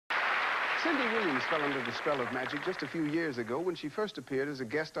Cindy Williams fell under the spell of magic just a few years ago when she first appeared as a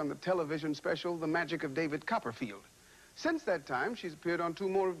guest on the television special, The Magic of David Copperfield. Since that time, she's appeared on 2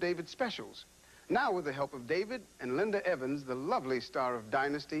 more of David's specials. Now, with the help of David and Linda Evans, the lovely star of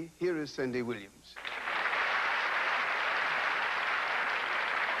Dynasty, here is Cindy Williams.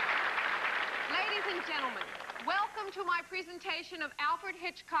 Ladies and gentlemen, welcome to my presentation of Alfred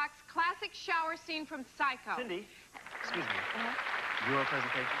Hitchcock's classic shower scene from Psycho. Cindy, excuse me. Your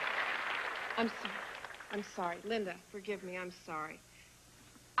presentation? I'm sorry. Linda, forgive me, I'm sorry.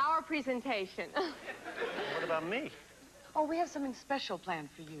 Our presentation. What about me? Oh, we have something special planned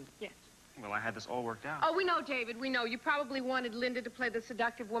for you. Yes. Well, I had this all worked out. Oh, we know, David, we know. You probably wanted Linda to play the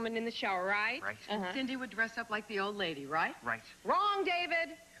seductive woman in the shower, right? Right. Cindy would dress up like the old lady, right? Right. Wrong,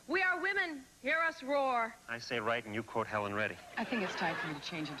 David. We are women. Hear us roar. I say right, and you quote Helen Reddy. I think it's time for you to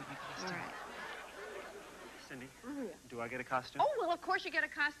change into my costume. All right. Cindy, Oh, yeah. do I get a costume? Oh, well, of course you get a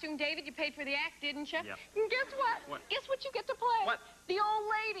costume, David. You paid for the act, didn't you? Yep. And guess what? What? Guess what you get to play? What? The old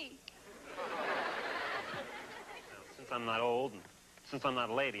lady. Well, since I'm not old, and since I'm not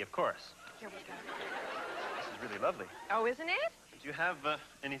a lady, of course. Here we go. This is really lovely. Oh, isn't it? Do you have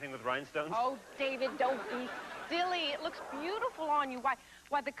anything with rhinestones? Oh, David, don't be silly. It looks beautiful on you.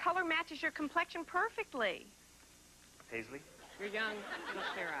 Why, the color matches your complexion perfectly. Paisley? You're young. It'll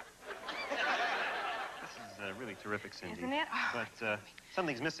clear up. This is really terrific, Cindy. Isn't it? Oh, But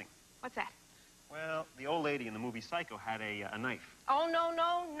something's missing. what's that? Well, the old lady in the movie Psycho had a knife. Oh, no.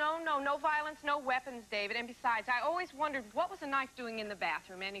 No violence, no weapons, David. And besides, I always wondered, what was a knife doing in the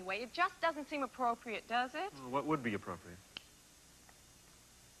bathroom anyway? It just doesn't seem appropriate, does it? Well, what would be appropriate?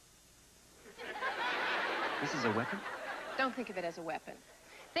 This is a weapon? Don't think of it as a weapon.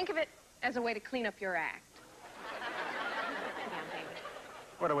 Think of it as a way to clean up your act. Sit down, David.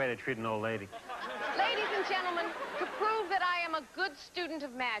 What a way to treat an old lady. Ladies and gentlemen, to prove that I am a good student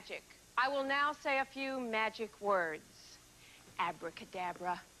of magic, I will now say a few magic words.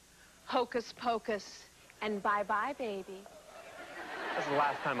 Abracadabra, hocus pocus, and bye-bye, baby. This is the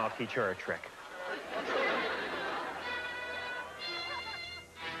last time I'll teach her a trick.